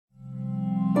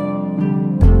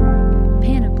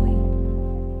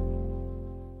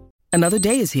Another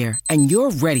day is here, and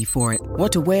you're ready for it.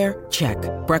 What to wear? Check.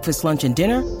 Breakfast, lunch, and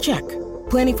dinner? Check.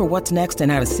 Planning for what's next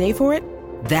and how to save for it?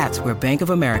 That's where Bank of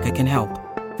America can help.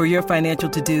 For your financial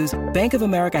to-dos, Bank of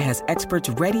America has experts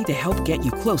ready to help get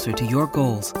you closer to your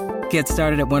goals. Get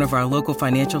started at one of our local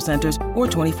financial centers or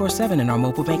 24/7 in our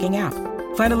mobile banking app.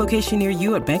 Find a location near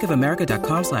you at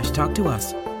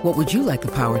bankofamerica.com/talktous. What would you like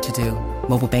the power to do?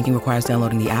 Mobile banking requires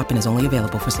downloading the app and is only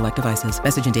available for select devices.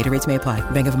 Message and data rates may apply.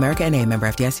 Bank of America N.A., member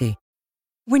FDIC.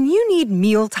 When you need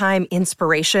mealtime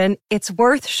inspiration, it's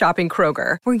worth shopping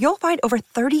Kroger, where you'll find over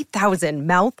 30,000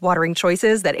 mouth-watering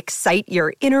choices that excite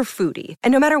your inner foodie.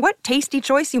 And no matter what tasty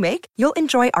choice you make, you'll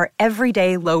enjoy our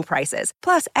everyday low prices,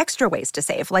 plus extra ways to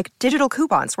save, like digital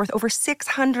coupons worth over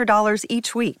 $600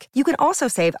 each week. You can also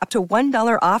save up to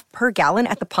 $1 off per gallon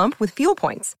at the pump with fuel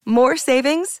points. More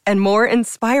savings and more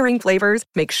inspiring flavors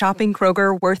make shopping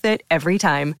Kroger worth it every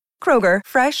time. Kroger,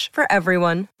 fresh for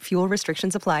everyone. Fuel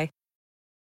restrictions apply.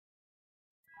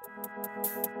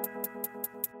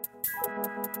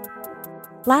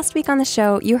 Last week on the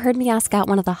show, you heard me ask out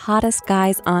one of the hottest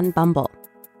guys on Bumble.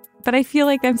 But I feel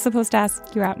like I'm supposed to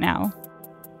ask you out now.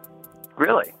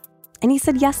 Really? And he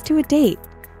said yes to a date.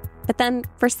 But then,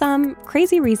 for some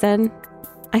crazy reason,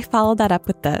 I followed that up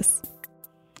with this.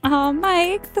 Oh,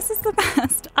 Mike, this is the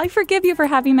best. I forgive you for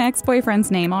having my ex-boyfriend's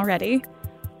name already.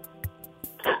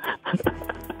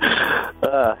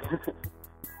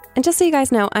 And just so you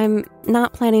guys know, I'm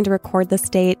not planning to record this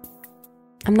date.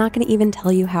 I'm not going to even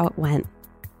tell you how it went.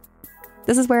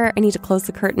 This is where I need to close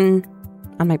the curtain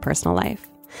on my personal life.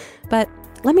 But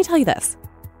let me tell you this.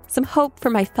 Some hope for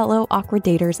my fellow awkward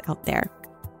daters out there.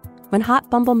 When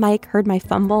Hot Bumble Mike heard my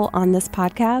fumble on this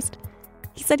podcast,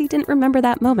 he said he didn't remember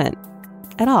that moment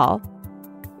at all.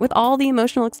 With all the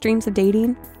emotional extremes of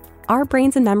dating, our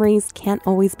brains and memories can't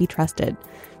always be trusted,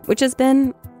 which has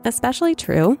been especially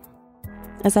true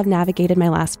as I've navigated my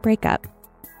last breakup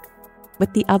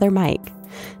with the other Mike.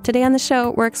 Today on the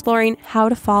show, we're exploring how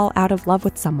to fall out of love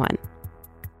with someone.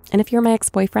 And if you're my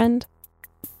ex-boyfriend,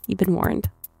 you've been warned.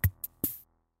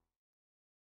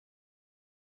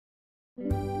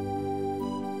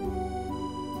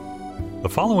 The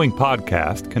following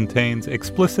podcast contains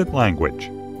explicit language.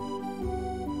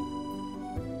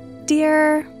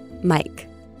 Dear Mike,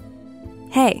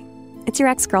 hey, it's your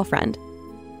ex-girlfriend.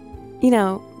 You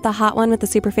know, the hot one with the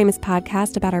super famous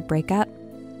podcast about our breakup.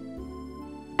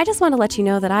 I just want to let you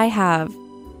know that I have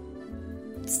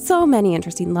so many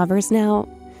interesting lovers now.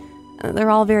 They're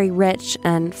all very rich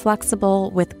and flexible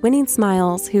with winning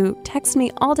smiles who text me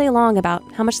all day long about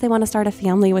how much they want to start a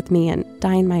family with me and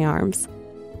die in my arms.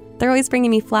 They're always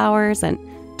bringing me flowers and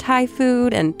Thai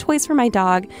food and toys for my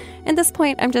dog. At this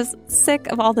point, I'm just sick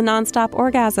of all the nonstop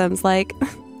orgasms, like,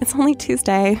 it's only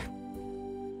Tuesday.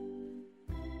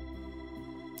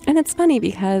 And it's funny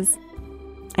because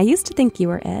I used to think you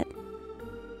were it.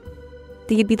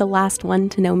 That you'd be the last one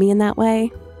to know me in that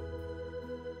way.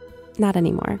 Not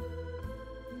anymore.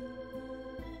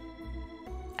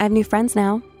 I have new friends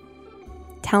now.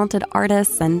 Talented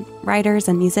artists and writers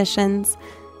and musicians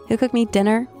who cook me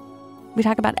dinner. We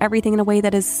talk about everything in a way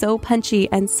that is so punchy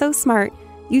and so smart,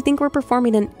 you think we're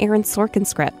performing an Aaron Sorkin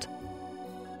script.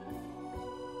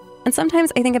 And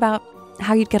sometimes I think about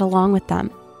how you'd get along with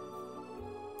them.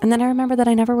 And then I remember that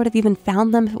I never would have even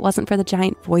found them if it wasn't for the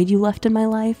giant void you left in my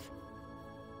life.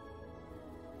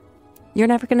 You're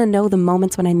never going to know the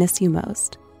moments when I miss you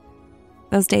most.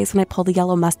 Those days when I pull the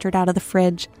yellow mustard out of the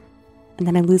fridge and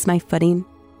then I lose my footing.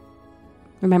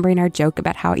 Remembering our joke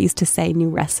about how it used to say new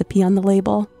recipe on the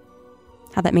label.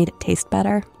 How that made it taste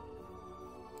better.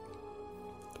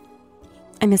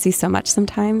 I miss you so much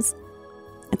sometimes.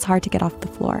 It's hard to get off the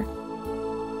floor.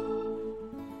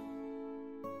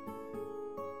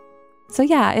 So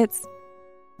yeah, it's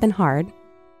been hard.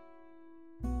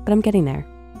 But I'm getting there.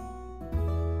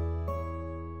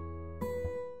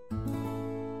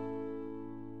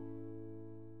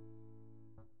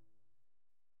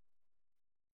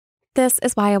 This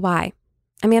is Why Oh Why.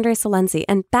 I'm Andrea Salenzi,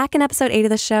 and back in episode 8 of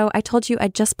the show, I told you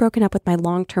I'd just broken up with my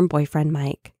long-term boyfriend,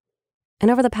 Mike. And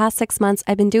over the past 6 months,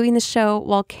 I've been doing the show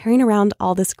while carrying around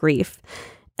all this grief.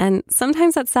 And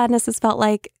sometimes that sadness has felt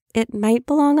like it might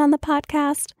belong on the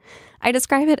podcast. I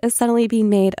describe it as suddenly being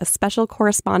made a special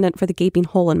correspondent for the gaping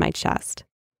hole in my chest.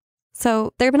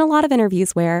 So there have been a lot of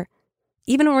interviews where,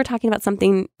 even when we're talking about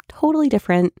something totally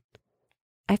different,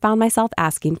 I found myself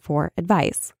asking for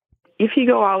advice. If you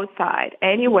go outside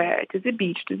anywhere, to the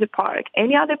beach, to the park,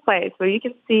 any other place where you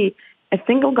can see a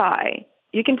single guy,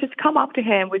 you can just come up to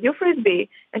him with your Frisbee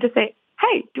and just say,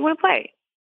 hey, do you want to play?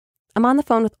 I'm on the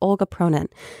phone with Olga Pronin.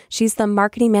 She's the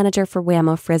marketing manager for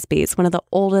Wham-O Frisbees, one of the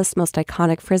oldest, most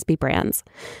iconic Frisbee brands.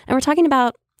 And we're talking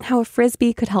about how a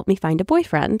Frisbee could help me find a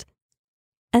boyfriend.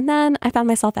 And then I found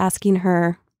myself asking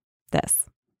her this.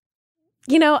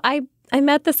 You know, I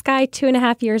met this guy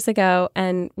 2.5 years ago,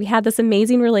 and we had this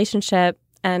amazing relationship,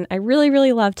 and I really,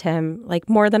 really loved him, like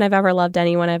more than I've ever loved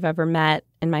anyone I've ever met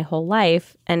in my whole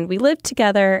life. And we lived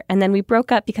together, and then we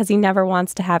broke up because he never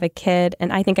wants to have a kid,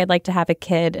 and I think I'd like to have a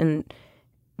kid in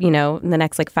the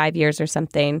next 5 years or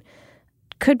something.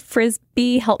 Could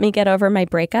Frisbee help me get over my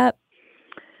breakup?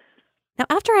 Now,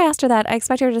 after I asked her that, I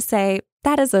expected her to say,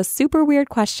 that is a super weird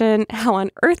question. How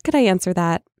on earth could I answer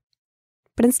that?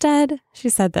 But instead, she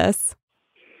said this.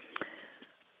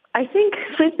 I think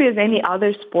Frisbee is any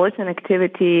other sports and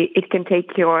activity, it can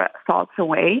take your thoughts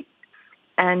away.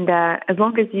 And as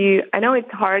long as I know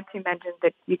it's hard to imagine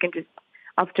that you can just,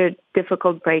 after a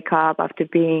difficult breakup, after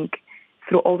being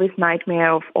through all this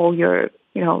nightmare of all your,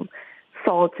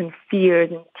 thoughts and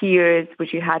fears and tears,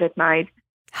 which you had at night.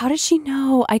 How does she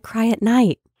know I cry at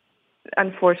night?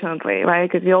 Unfortunately,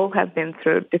 right? Because we all have been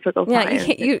through difficult times.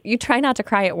 Yeah, you try not to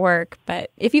cry at work, but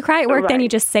if you cry at work, then you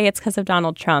just say it's because of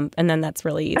Donald Trump, and then that's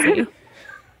really easy.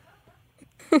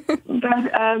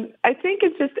 But I think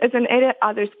it's just as any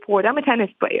other sport. I'm a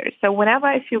tennis player, so whenever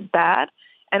I feel bad,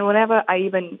 and whenever I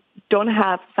even don't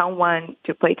have someone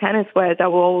to play tennis with, I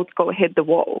will always go hit the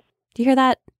wall. Do you hear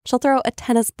that? She'll throw a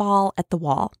tennis ball at the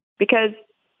wall. Because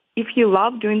if you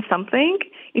love doing something,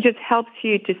 it just helps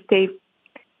you to stay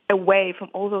away from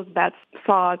all those bad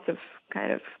thoughts of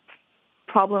kind of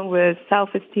problem with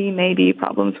self-esteem, maybe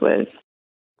problems with...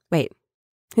 Wait,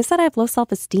 who said I have low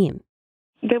self-esteem?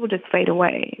 They will just fade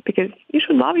away because you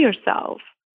should love yourself.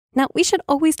 Now, we should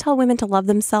always tell women to love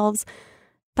themselves,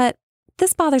 but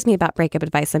this bothers me about breakup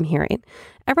advice I'm hearing.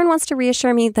 Everyone wants to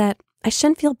reassure me that I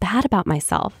shouldn't feel bad about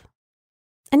myself.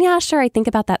 And yeah, sure, I think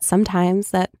about that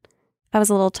sometimes, that if I was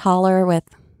a little taller with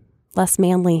less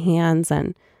manly hands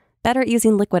and better at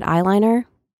using liquid eyeliner,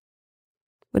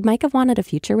 would Mike have wanted a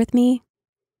future with me?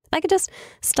 If I could just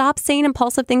stop saying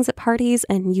impulsive things at parties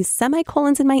and use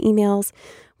semicolons in my emails,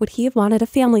 would he have wanted a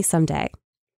family someday?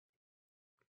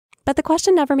 But the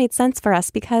question never made sense for us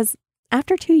because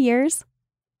after 2 years,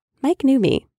 Mike knew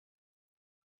me.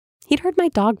 He'd heard my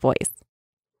dog voice.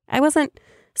 I wasn't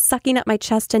sucking up my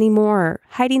chest anymore or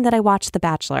hiding that I watched The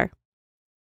Bachelor.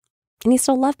 And he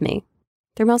still loved me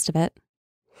through most of it.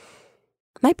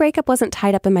 My breakup wasn't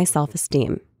tied up in my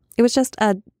self-esteem. It was just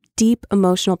a deep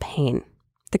emotional pain.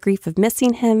 The grief of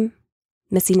missing him,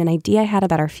 missing an idea I had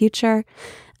about our future.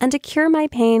 And to cure my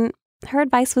pain, her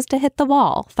advice was to hit the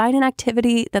wall, find an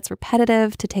activity that's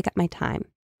repetitive to take up my time.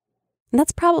 And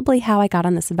that's probably how I got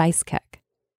on this advice kick.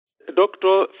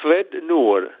 Dr. Fred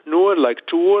Noor. Noor like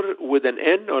tour with an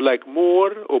N, or like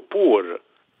more or poor.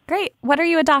 Great. What are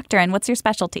you a doctor in? What's your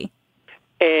specialty?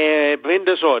 Brain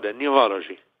disorder,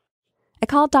 neurology. I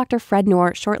called Dr. Fred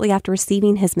Noor shortly after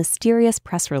receiving his mysterious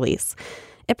press release.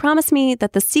 It promised me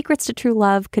that the secrets to true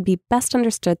love could be best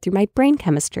understood through my brain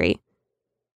chemistry.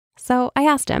 So I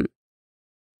asked him,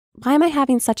 why am I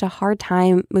having such a hard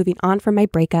time moving on from my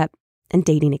breakup and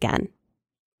dating again?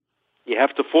 You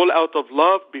have to fall out of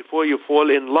love before you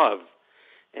fall in love.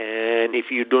 And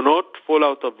if you do not fall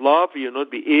out of love, you'll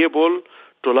not be able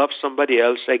to love somebody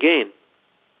else again.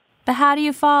 But how do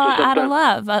you fall out of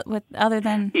love with other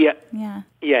than... Yeah,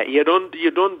 you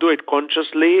don't do it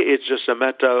consciously. It's just a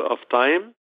matter of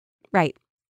time. Right.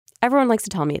 Everyone likes to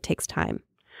tell me it takes time.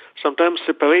 Sometimes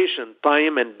separation,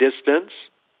 time and distance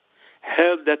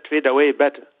help that fade away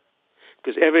better.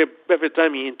 Because every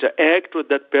time you interact with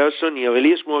that person, you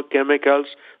release more chemicals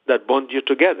that bond you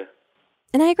together.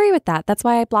 And I agree with that. That's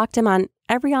why I blocked him on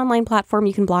every online platform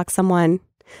you can block someone.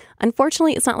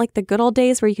 Unfortunately, it's not like the good old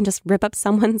days where you can just rip up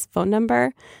someone's phone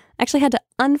number. I actually had to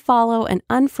unfollow and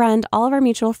unfriend all of our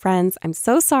mutual friends. I'm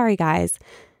so sorry, guys.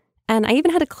 And I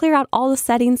even had to clear out all the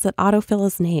settings that autofill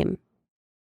his name.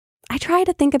 I try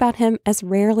to think about him as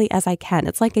rarely as I can.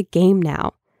 It's like a game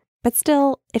now. But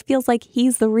still, it feels like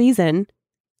he's the reason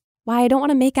why I don't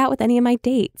want to make out with any of my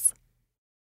dates.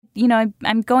 You know,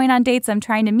 I'm going on dates. I'm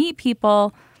trying to meet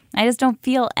people. I just don't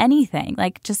feel anything,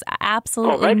 like just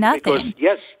absolutely nothing.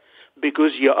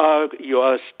 Because you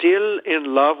are still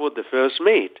in love with the first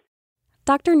mate.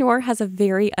 Dr. Noor has a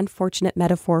very unfortunate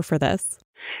metaphor for this.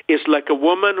 It's like a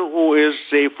woman who is,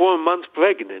 say, 4 months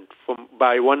pregnant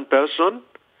by one person.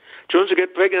 She wants to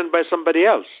get pregnant by somebody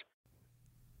else.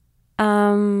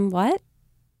 What?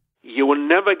 You will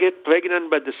never get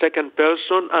pregnant by the second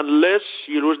person unless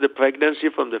you lose the pregnancy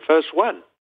from the first one.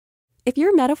 If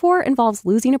your metaphor involves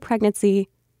losing a pregnancy,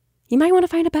 you might want to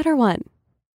find a better one.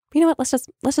 You know what? Let's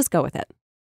just go with it.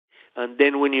 And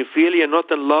then when you feel you're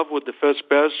not in love with the first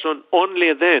person,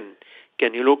 only then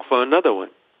can you look for another one.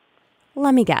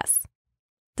 Let me guess.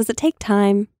 Does it take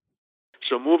time?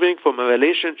 So moving from a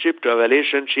relationship to a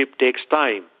relationship takes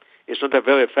time. It's not a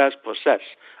very fast process,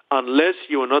 unless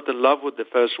you are not in love with the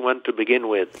first one to begin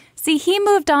with. See, he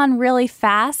moved on really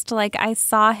fast. Like, I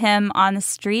saw him on the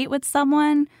street with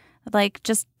someone, like,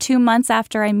 just 2 months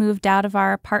after I moved out of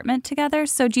our apartment together.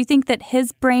 So do you think that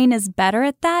his brain is better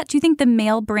at that? Do you think the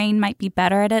male brain might be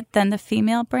better at it than the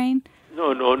female brain?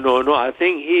 No. I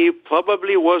think he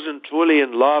probably wasn't truly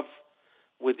in love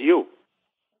with you.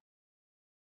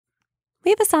 We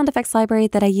have a sound effects library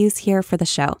that I use here for the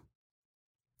show.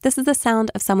 This is the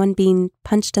sound of someone being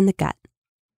punched in the gut.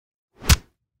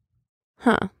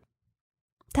 Huh.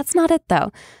 That's not it,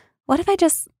 though. What if I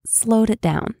just slowed it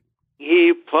down?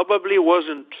 He probably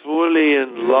wasn't truly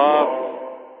in love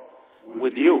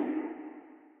with you.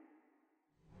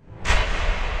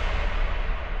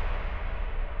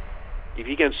 If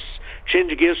he can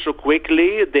change gears so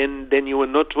quickly, then you were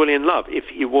not truly in love. If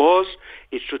he was,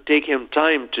 it should take him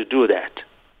time to do that.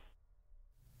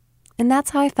 And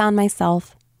that's how I found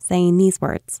myself saying these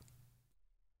words.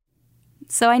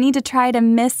 So I need to try to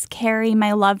miscarry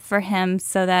my love for him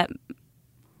so that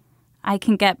I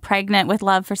can get pregnant with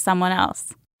love for someone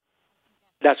else.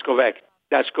 That's correct.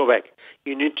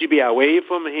 You need to be away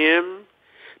from him.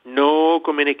 No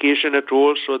communication at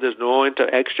all, so there's no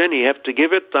interaction. You have to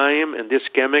give it time, and these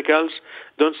chemicals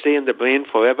don't stay in the brain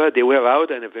forever. They wear out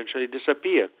and eventually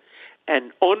disappear.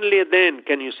 And only then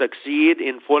can you succeed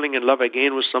in falling in love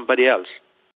again with somebody else.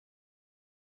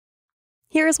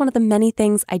 Here is one of the many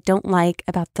things I don't like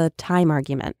about the time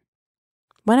argument.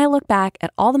 When I look back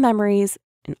at all the memories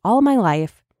in all of my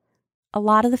life, a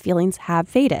lot of the feelings have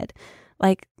faded.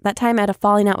 Like that time I had a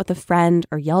falling out with a friend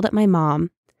or yelled at my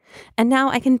mom. And now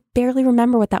I can barely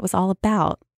remember what that was all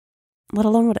about, let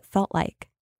alone what it felt like.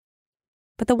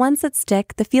 But the ones that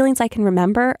stick, the feelings I can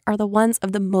remember, are the ones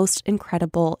of the most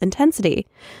incredible intensity.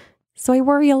 So I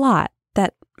worry a lot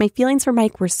that my feelings for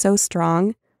Mike were so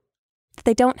strong that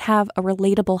they don't have a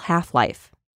relatable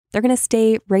half-life. They're going to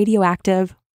stay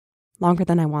radioactive longer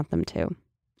than I want them to.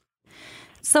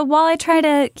 So while I try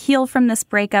to heal from this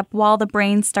breakup, while the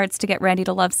brain starts to get ready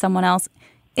to love someone else,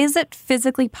 is it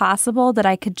physically possible that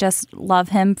I could just love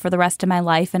him for the rest of my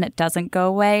life and it doesn't go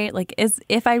away? Like,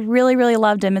 if I really, really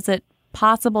loved him, is it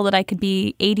possible that I could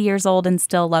be 80 years old and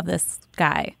still love this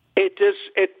guy?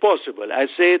 It's possible. I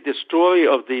say the story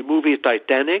of the movie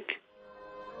Titanic.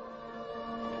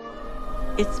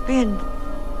 It's been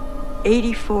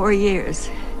 84 years,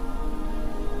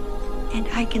 and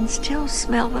I can still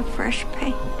smell the fresh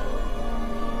paint.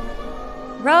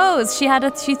 Rose, she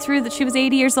was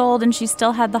 80 years old and she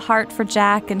still had the heart for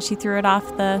Jack and she threw it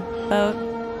off the boat.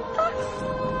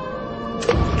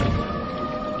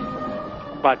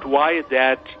 But why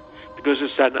that? Because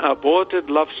it's an aborted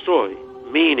love story,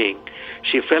 meaning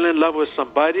she fell in love with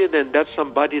somebody, then that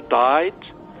somebody died,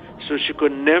 so she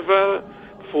could never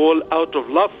fall out of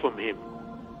love from him.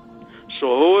 So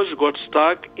Rose got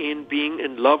stuck in being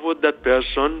in love with that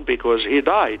person because he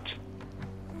died.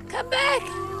 Come back!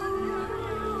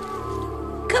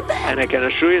 Come back! And I can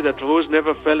assure you that Rose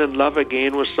never fell in love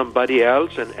again with somebody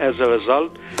else, and as a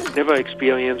result, never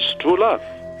experienced true love.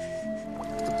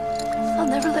 I'll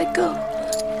never let go.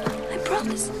 I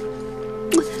promise.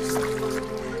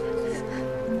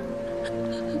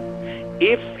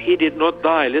 If he did not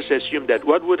die, let's assume that,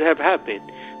 what would have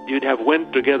happened? You'd have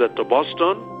went together to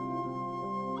Boston.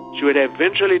 She would have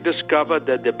eventually discovered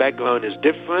that the background is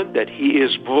different, that he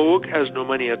is broke, has no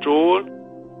money at all.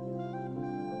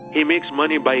 He makes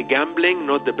money by gambling,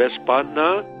 not the best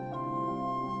partner.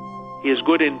 He is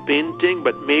good in painting,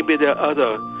 but maybe there are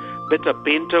other better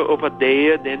painter over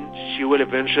there. Then she will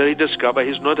eventually discover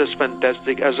he's not as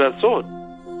fantastic as I thought.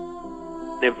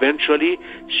 Eventually,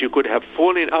 she could have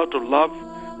fallen out of love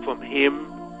from him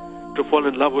to fall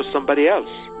in love with somebody else.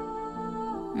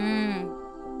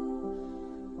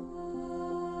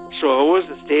 So Rose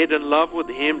stayed in love with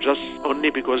him just only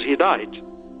because he died.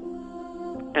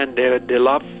 And the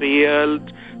love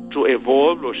failed to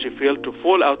evolve, or she failed to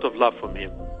fall out of love from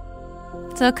him.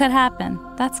 So it could happen.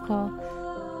 That's cool.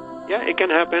 Yeah, it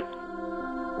can happen.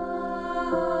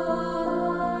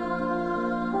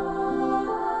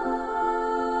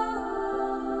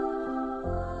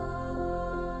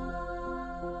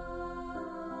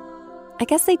 I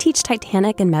guess they teach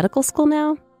Titanic in medical school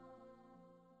now.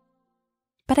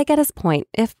 But I get his point.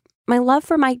 If my love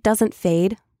for Mike doesn't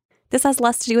fade, this has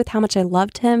less to do with how much I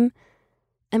loved him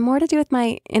and more to do with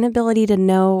my inability to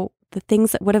know the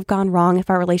things that would have gone wrong if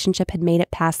our relationship had made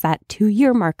it past that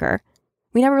 2-year marker.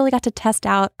 We never really got to test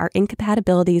out our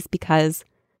incompatibilities because,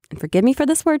 and forgive me for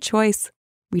this word choice,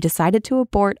 we decided to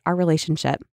abort our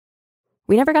relationship.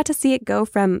 We never got to see it go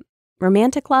from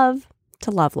romantic love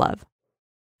to love.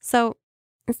 So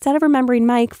instead of remembering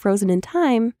Mike frozen in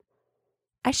time,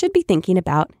 I should be thinking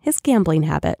about his gambling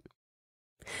habit.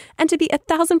 And to be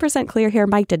 1,000% clear here,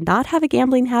 Mike did not have a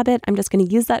gambling habit. I'm just going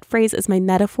to use that phrase as my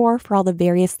metaphor for all the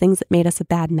various things that made us a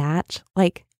bad match,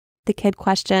 like the kid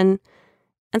question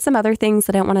and some other things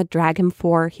that I don't want to drag him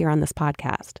for here on this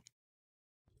podcast.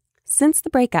 Since the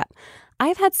breakup,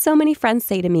 I've had so many friends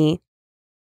say to me,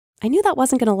 I knew that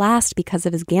wasn't going to last because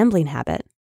of his gambling habit.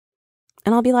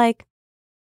 And I'll be like,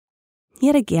 he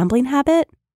had a gambling habit?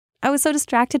 I was so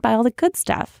distracted by all the good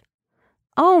stuff.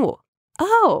 Oh,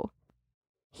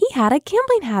 he had a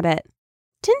gambling habit,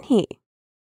 didn't he?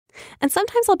 And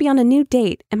sometimes I'll be on a new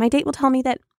date and my date will tell me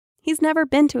that he's never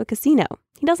been to a casino.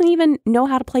 He doesn't even know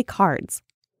how to play cards.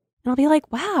 And I'll be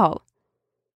like, wow,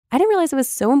 I didn't realize it was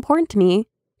so important to me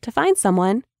to find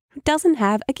someone who doesn't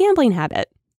have a gambling habit.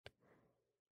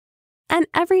 And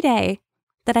every day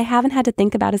that I haven't had to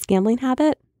think about his gambling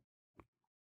habit,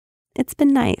 it's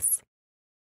been nice.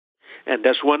 And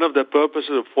that's one of the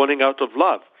purposes of falling out of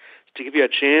love, to give you a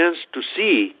chance to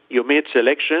see your mate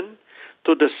selection,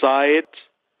 to decide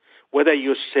whether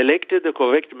you selected the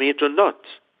correct mate or not.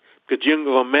 Because during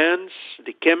romance,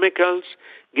 the chemicals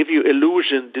give you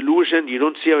delusion, you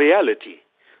don't see a reality.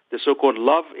 The so-called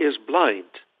love is blind.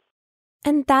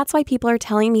 And that's why people are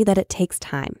telling me that it takes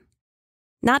time.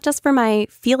 Not just for my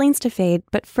feelings to fade,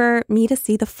 but for me to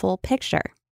see the full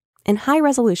picture in high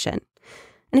resolution.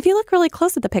 And if you look really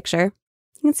close at the picture,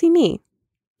 you can see me.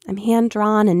 I'm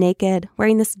hand-drawn and naked,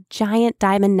 wearing this giant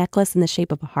diamond necklace in the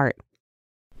shape of a heart.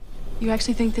 You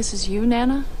actually think this is you,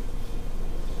 Nana?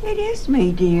 It is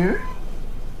me, dear.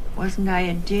 Wasn't I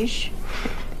a dish?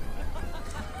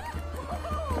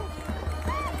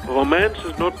 Romance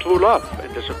is not true love,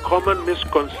 and there's a common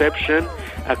misconception,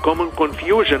 a common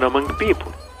confusion among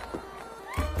people.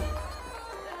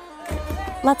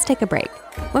 Let's take a break.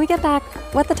 When we get back,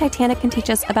 what the Titanic can teach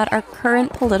us about our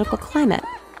current political climate.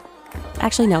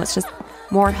 Actually, no, it's just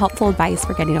more helpful advice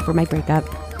for getting over my breakup.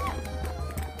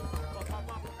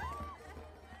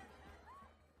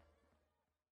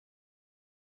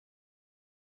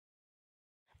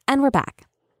 And we're back.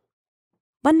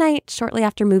 One night, shortly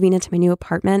after moving into my new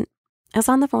apartment, I was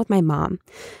on the phone with my mom,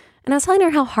 and I was telling her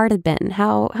how hard it'd been,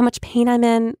 how much pain I'm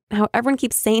in, how everyone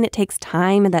keeps saying it takes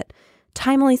time, and that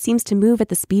time only seems to move at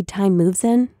the speed time moves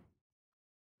in.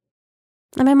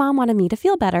 And my mom wanted me to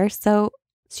feel better, so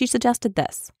she suggested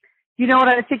this. You know what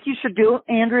I think you should do,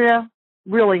 Andrea?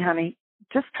 Really, honey,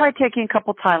 just try taking a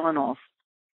couple Tylenols.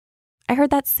 I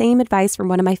heard that same advice from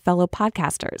one of my fellow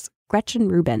podcasters, Gretchen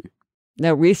Rubin.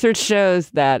 No, research shows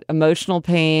that emotional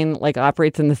pain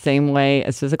operates in the same way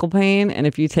as physical pain. And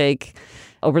if you take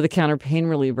over-the-counter pain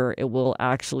reliever, it will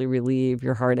actually relieve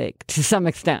your heartache to some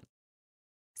extent.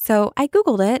 So I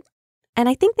Googled it, and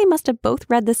I think they must have both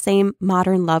read the same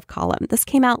Modern Love column. This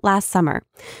came out last summer.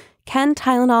 Can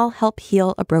Tylenol help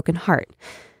heal a broken heart?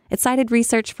 It cited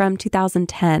research from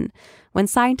 2010 when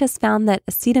scientists found that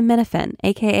acetaminophen,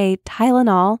 aka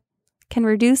Tylenol, can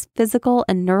reduce physical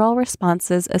and neural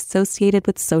responses associated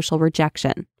with social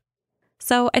rejection.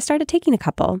 So I started taking a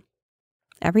couple.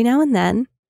 Every now and then,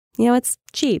 it's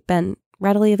cheap and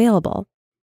readily available.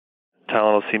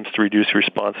 Tylenol seems to reduce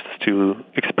responses to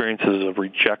experiences of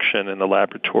rejection in the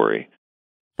laboratory.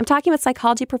 I'm talking with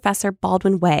psychology professor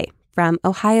Baldwin Way from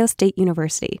Ohio State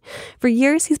University. For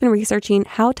years, he's been researching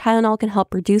how Tylenol can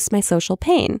help reduce my social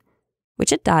pain,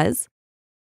 which it does,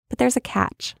 but there's a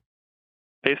catch.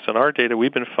 Based on our data,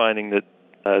 we've been finding that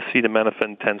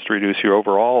acetaminophen tends to reduce your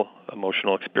overall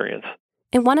emotional experience.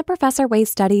 In one of Professor Way's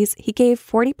studies, he gave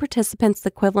 40 participants the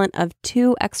equivalent of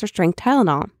 2 extra-strength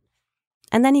Tylenol.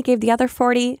 And then he gave the other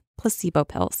 40 placebo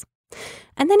pills.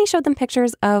 And then he showed them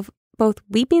pictures of both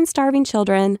weeping, starving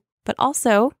children, but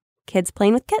also kids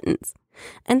playing with kittens.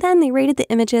 And then they rated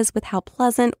the images with how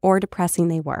pleasant or depressing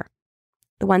they were.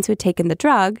 The ones who had taken the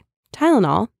drug,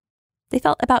 Tylenol, they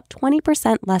felt about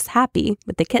 20% less happy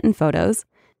with the kitten photos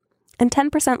and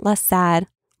 10% less sad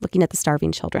looking at the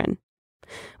starving children,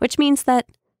 which means that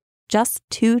just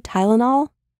 2 Tylenol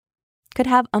could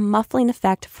have a muffling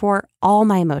effect for all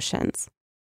my emotions.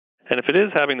 And if it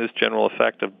is having this general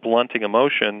effect of blunting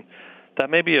emotion, that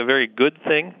may be a very good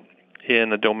thing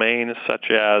in a domain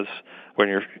such as when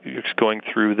you're going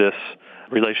through this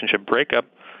relationship breakup,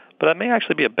 but that may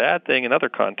actually be a bad thing in other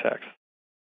contexts.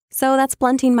 So that's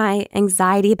blunting my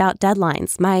anxiety about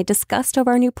deadlines, my disgust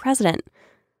over our new president,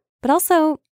 but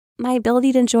also my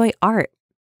ability to enjoy art,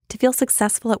 to feel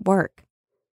successful at work.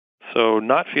 So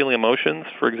not feeling emotions,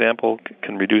 for example,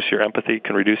 can reduce your empathy,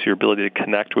 can reduce your ability to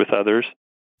connect with others.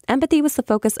 Empathy was the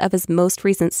focus of his most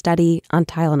recent study on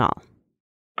Tylenol.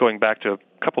 Going back to a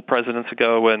couple presidents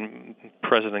ago, when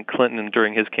President Clinton,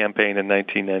 during his campaign in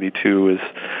 1992,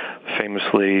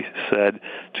 famously said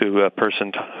to a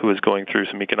person who was going through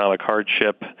some economic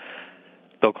hardship,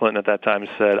 Bill Clinton at that time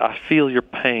said, "I feel your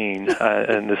pain,"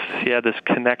 and he had this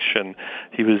connection.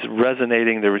 He was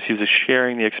resonating. He was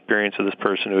sharing the experience of this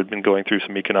person who had been going through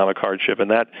some economic hardship,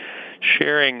 and that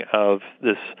sharing of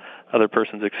this other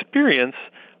person's experience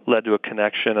led to a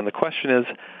connection. And the question is,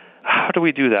 how do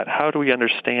we do that? How do we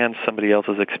understand somebody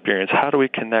else's experience? How do we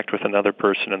connect with another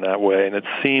person in that way? And it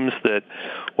seems that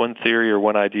one theory or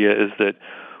one idea is that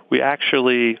we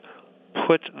actually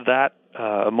put that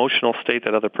emotional state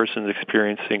that other person is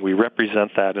experiencing, we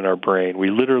represent that in our brain. We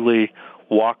literally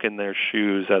walk in their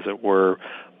shoes, as it were,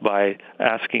 by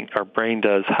asking, our brain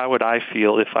does, how would I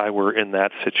feel if I were in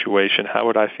that situation? How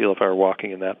would I feel if I were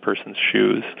walking in that person's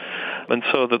shoes? And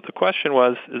so the question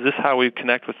was, is this how we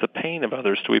connect with the pain of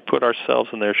others? Do we put ourselves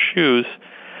in their shoes?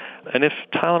 And if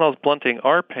Tylenol is blunting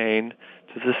our pain,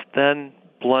 does this then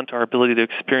blunt our ability to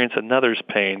experience another's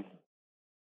pain?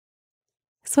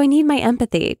 So I need my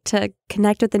empathy to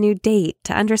connect with a new date,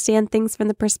 to understand things from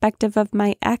the perspective of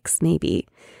my ex, maybe,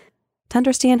 to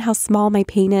understand how small my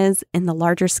pain is in the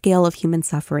larger scale of human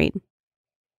suffering.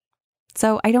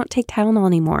 So I don't take Tylenol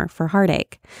anymore for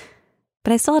heartache,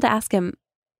 but I still had to ask him,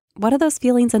 what are those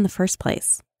feelings in the first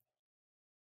place?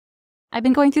 I've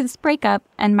been going through this breakup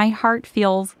and my heart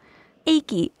feels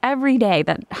achy every day.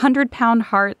 That 100-pound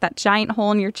heart, that giant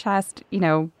hole in your chest,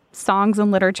 songs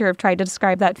and literature have tried to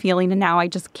describe that feeling, and now I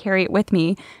just carry it with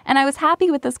me. And I was happy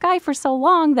with this guy for so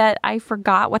long that I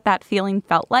forgot what that feeling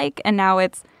felt like, and now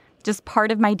it's just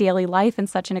part of my daily life in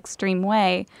such an extreme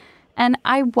way. And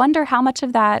I wonder how much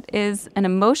of that is an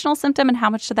emotional symptom and how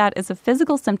much of that is a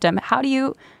physical symptom. How do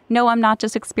you know I'm not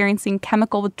just experiencing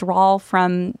chemical withdrawal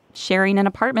from sharing an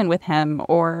apartment with him,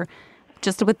 or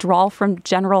just a withdrawal from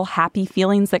general happy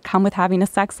feelings that come with having a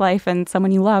sex life and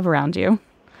someone you love around you?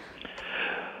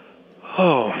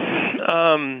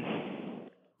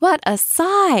 What a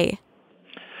sigh.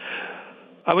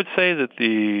 I would say that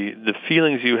the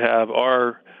feelings you have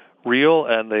are real,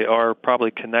 and they are probably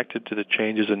connected to the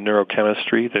changes in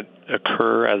neurochemistry that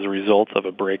occur as a result of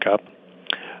a breakup.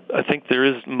 I think there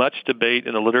is much debate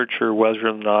in the literature whether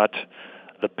or not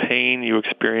the pain you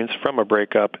experience from a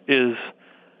breakup is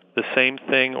the same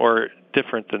thing or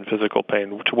different than physical pain.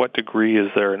 To what degree is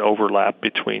there an overlap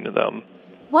between them?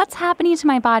 What's happening to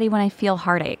my body when I feel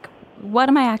heartache? What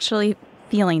am I actually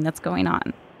feeling that's going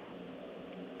on?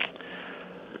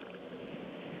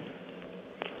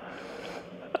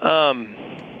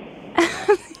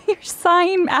 You're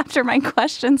sighing after my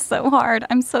question so hard.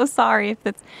 I'm so sorry.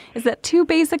 Is that too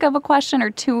basic of a question,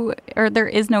 or there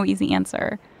is no easy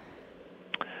answer?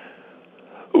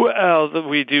 Well,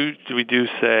 we do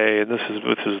say, and this is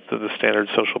the standard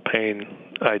social pain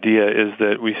idea, is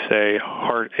that we say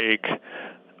heartache,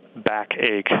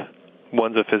 backache.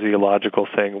 One's a physiological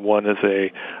thing, one is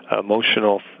a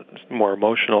more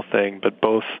emotional thing, but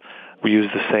both we use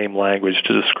the same language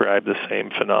to describe the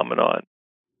same phenomenon.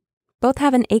 Both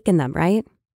have an ache in them, right?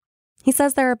 He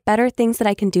says there are better things that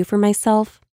I can do for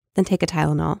myself than take a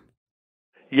Tylenol.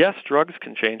 Yes, drugs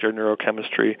can change our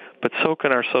neurochemistry, but so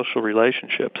can our social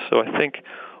relationships. So I think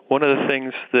one of the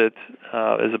things that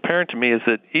is apparent to me is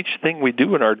that each thing we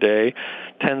do in our day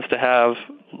tends to have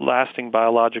lasting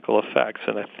biological effects.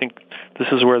 And I think this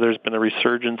is where there's been a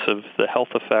resurgence of the health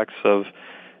effects of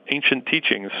ancient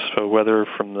teachings, so whether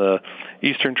from the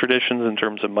Eastern traditions in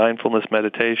terms of mindfulness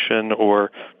meditation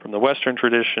or from the Western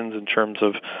traditions in terms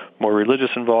of more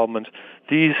religious involvement,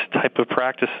 these type of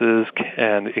practices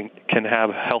can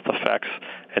have health effects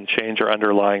and change our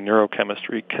underlying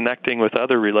neurochemistry. Connecting with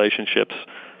other relationships,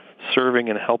 serving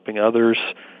and helping others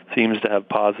seems to have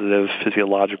positive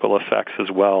physiological effects as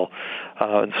well.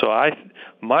 And so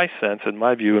my sense and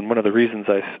my view, and one of the reasons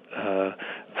I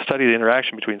study the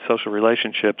interaction between social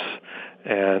relationships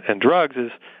and drugs,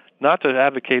 is not to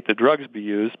advocate that drugs be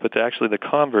used, but to actually the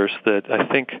converse, that I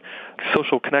think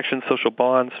social connections, social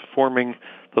bonds, forming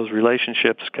those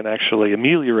relationships can actually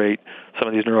ameliorate some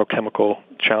of these neurochemical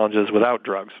challenges without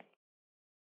drugs.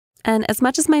 And as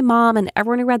much as my mom and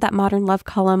everyone who read that Modern Love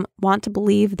column want to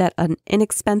believe that an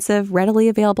inexpensive, readily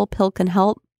available pill can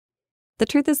help, the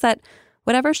truth is that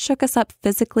whatever shook us up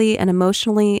physically and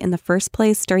emotionally in the first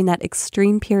place during that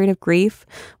extreme period of grief,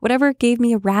 whatever gave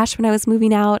me a rash when I was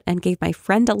moving out and gave my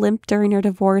friend a limp during her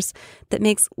divorce, that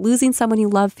makes losing someone you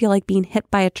love feel like being hit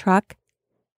by a truck,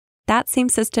 that same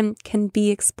system can be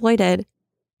exploited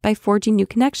by forging new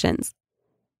connections.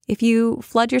 If you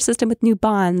flood your system with new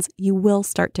bonds, you will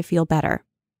start to feel better.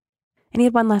 And he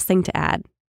had one last thing to add.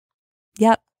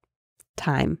 Yep,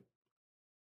 time.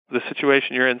 The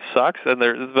situation you're in sucks,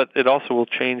 but it also will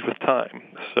change with time.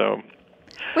 So,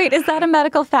 wait, is that a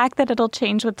medical fact that it'll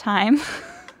change with time?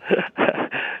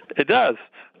 It does.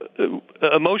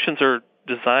 Emotions are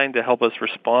designed to help us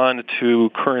respond to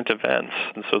current events.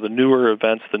 And so the newer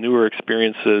events, the newer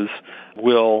experiences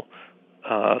will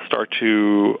start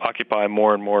to occupy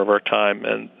more and more of our time,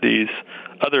 and these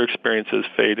other experiences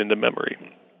fade into memory.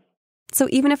 So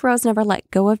even if Rose never let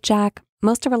go of Jack,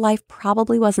 most of her life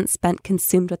probably wasn't spent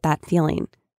consumed with that feeling.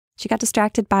 She got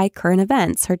distracted by current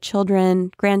events, her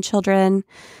children, grandchildren,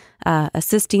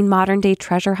 assisting modern-day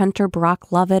treasure hunter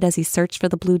Brock Lovett as he searched for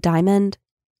the blue diamond.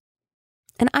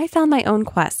 And I found my own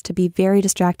quest to be very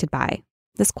distracted by,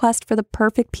 this quest for the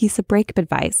perfect piece of breakup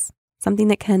advice, something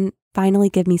that can finally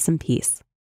give me some peace.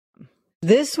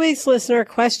 This week's listener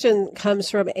question comes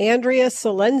from Andrea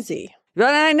Salenzi.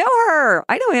 I know her.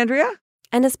 I know Andrea.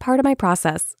 And as part of my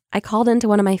process, I called into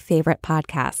one of my favorite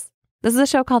podcasts. This is a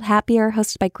show called Happier,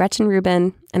 hosted by Gretchen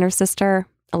Rubin and her sister,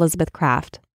 Elizabeth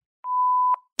Kraft.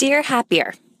 Dear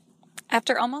Happier,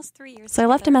 after almost 3 years... So I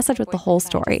left a message with the whole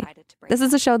story. This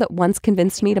is a show that once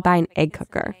convinced me to buy an egg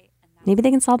cooker. Maybe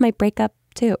they can solve my breakup,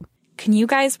 too. Can you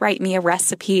guys write me a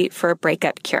recipe for a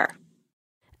breakup cure?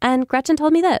 And Gretchen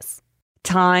told me this.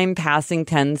 Time passing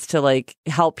tends to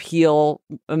help heal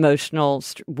emotional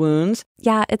wounds.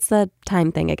 Yeah, it's the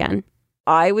time thing again.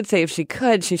 I would say if she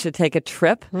could, she should take a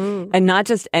trip and not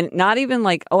even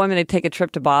I'm going to take a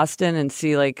trip to Boston and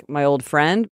see my old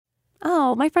friend.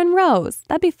 Oh, my friend Rose.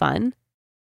 That'd be fun.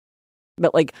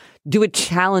 But do a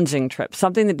challenging trip,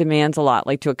 something that demands a lot,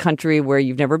 to a country where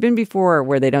you've never been before or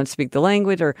where they don't speak the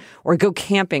language, or go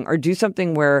camping, or do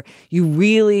something where you're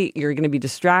going to be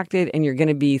distracted and you're going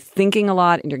to be thinking a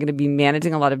lot and you're going to be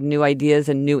managing a lot of new ideas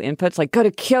and new inputs, go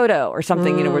to Kyoto or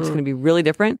something, where it's going to be really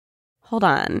different. Hold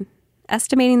on.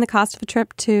 Estimating the cost of a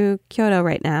trip to Kyoto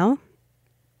right now,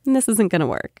 and this isn't going to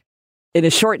work. In a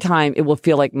short time, it will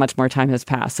feel like much more time has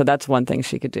passed. So that's one thing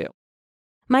she could do.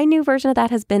 My new version of that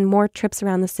has been more trips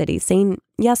around the city, saying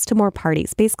yes to more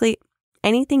parties. Basically,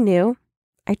 anything new,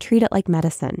 I treat it like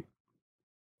medicine.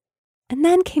 And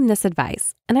then came this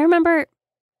advice. And I remember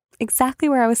exactly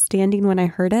where I was standing when I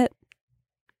heard it.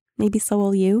 Maybe so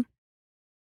will you.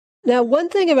 Now, one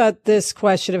thing about this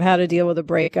question of how to deal with a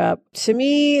breakup, to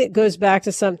me, it goes back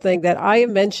to something that I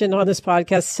have mentioned on this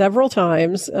podcast several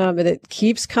times, and it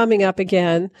keeps coming up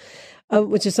again,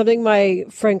 which is something my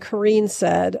friend Corrine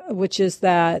said, which is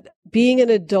that being an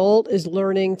adult is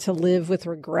learning to live with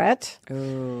regret.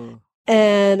 Ooh.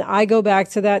 And I go back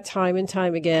to that time and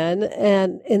time again.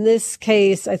 And in this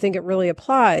case, I think it really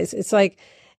applies. It's like,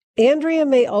 Andrea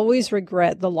may always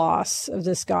regret the loss of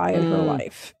this guy in her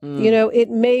life.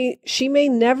 She may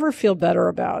never feel better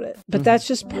about it, but that's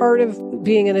just part of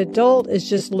being an adult, is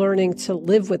just learning to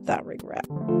live with that regret.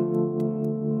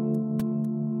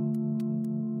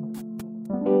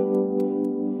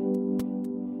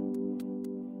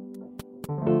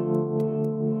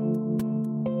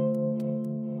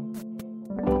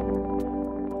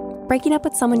 Breaking up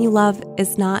with someone you love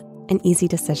is not an easy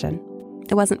decision.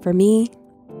 It wasn't for me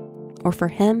or for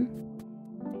him.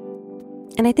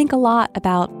 And I think a lot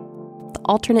about the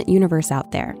alternate universe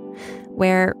out there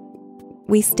where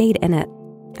we stayed in it,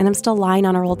 and I'm still lying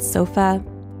on our old sofa,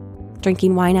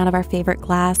 drinking wine out of our favorite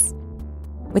glass,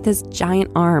 with his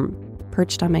giant arm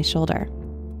perched on my shoulder.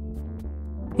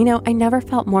 I never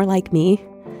felt more like me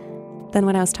than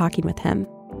when I was talking with him.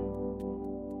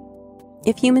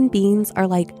 If human beings are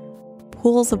like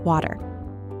pools of water,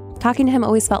 talking to him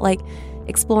always felt like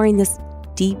exploring this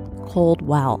deep, cold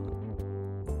well.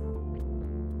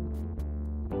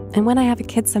 And when I have a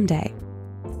kid someday,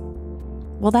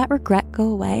 will that regret go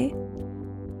away?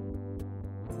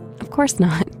 Of course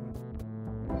not.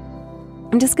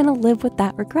 I'm just going to live with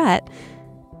that regret.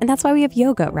 And that's why we have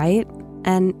yoga, right?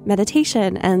 And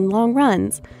meditation and long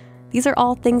runs. These are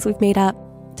all things we've made up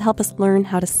to help us learn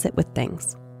how to sit with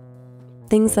things.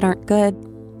 Things that aren't good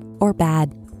or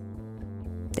bad.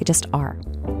 They just are.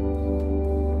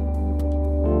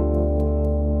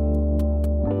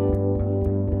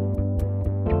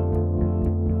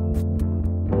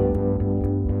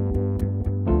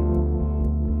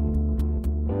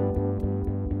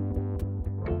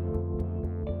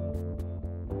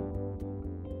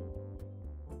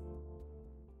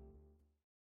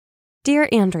 Dear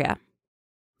Andrea,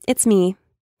 it's me,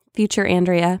 future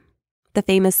Andrea, the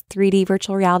famous 3D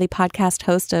virtual reality podcast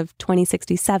host of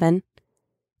 2067.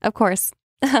 Of course,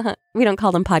 We don't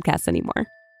call them podcasts anymore.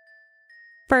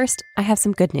 First, I have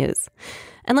some good news.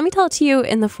 And let me tell it to you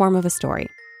in the form of a story.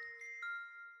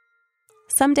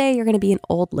 Someday you're going to be an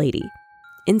old lady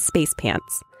in space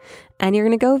pants, and you're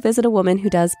going to go visit a woman who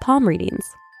does palm readings.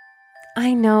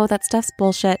 I know that stuff's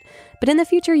bullshit, but in the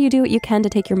future you do what you can to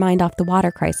take your mind off the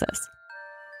water crisis.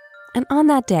 And on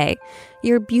that day,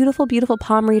 your beautiful, beautiful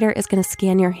palm reader is going to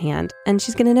scan your hand, and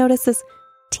she's going to notice this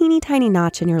teeny tiny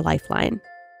notch in your lifeline.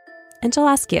 And she'll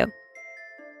ask you,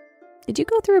 did you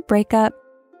go through a breakup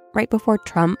right before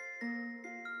Trump?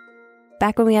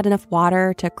 Back when we had enough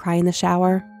water to cry in the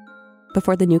shower?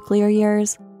 Before the nuclear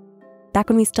years? Back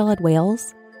when we still had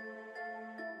whales?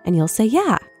 And you'll say,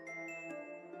 yeah.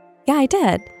 Yeah, I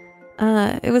did.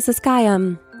 It was this guy,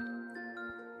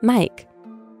 Mike.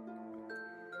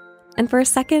 And for a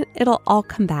second, it'll all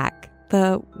come back.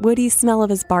 The woody smell of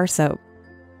his bar soap.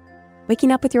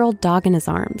 Waking up with your old dog in his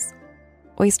arms.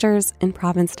 Oysters in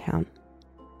Provincetown.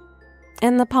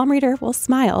 And the palm reader will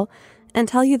smile and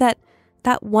tell you that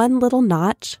that one little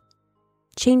notch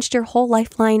changed your whole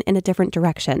lifeline in a different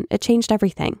direction. It changed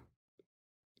everything.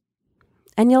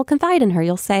 And you'll confide in her.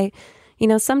 You'll say,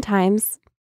 sometimes,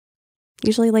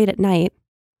 usually late at night,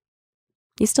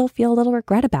 you still feel a little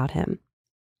regret about him.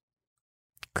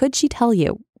 Could she tell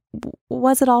you,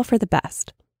 was it all for the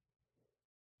best?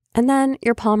 And then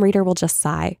your palm reader will just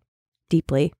sigh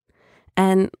deeply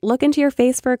and look into your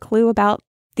face for a clue about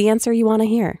the answer you want to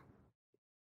hear.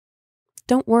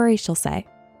 Don't worry, she'll say.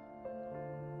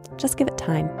 Just give it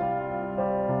time.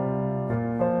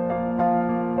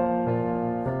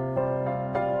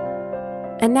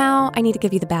 And now I need to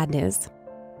give you the bad news.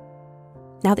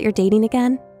 Now that you're dating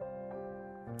again,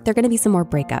 there are going to be some more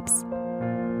breakups.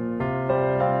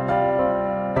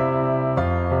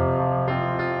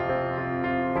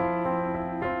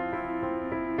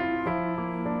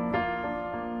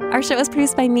 Our show is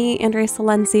produced by me, Andrea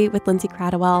Salenzi, with Lindsay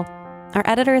Cradwell. Our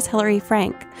editor is Hillary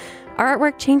Frank. Our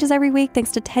artwork changes every week thanks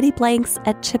to Teddy Blanks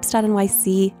at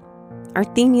Chips.nyc. Our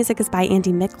theme music is by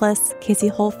Andy Miklas, Casey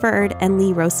Holford, and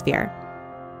Lee Rosefier.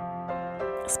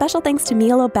 Special thanks to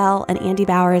Mia Lobel and Andy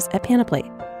Bowers at Panoply.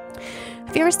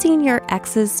 Have you ever seen your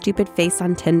ex's stupid face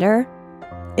on Tinder?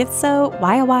 If so,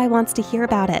 YOY wants to hear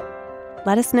about it.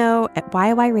 Let us know at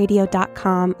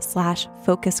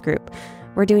yoyradio.com/focus group.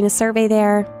 We're doing a survey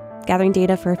there, gathering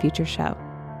data for a future show.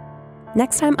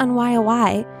 Next time on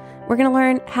YOY, we're going to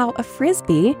learn how a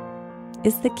Frisbee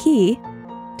is the key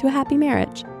to a happy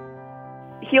marriage.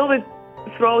 He always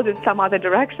throws it some other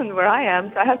direction where I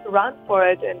am, so I have to run for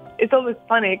it. And it's always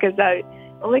funny because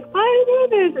I'm like, why do you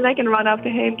do this? And I can run after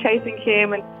him, chasing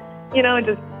him, and,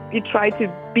 you try to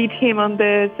beat him on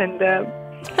this. And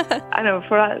I know,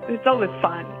 for us, it's always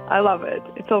fun. I love it.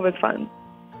 It's always fun.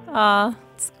 Aw,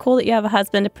 it's cool that you have a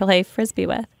husband to play Frisbee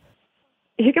with.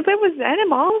 You can play with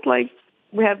animals. Like,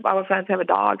 our friends have a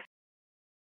dog,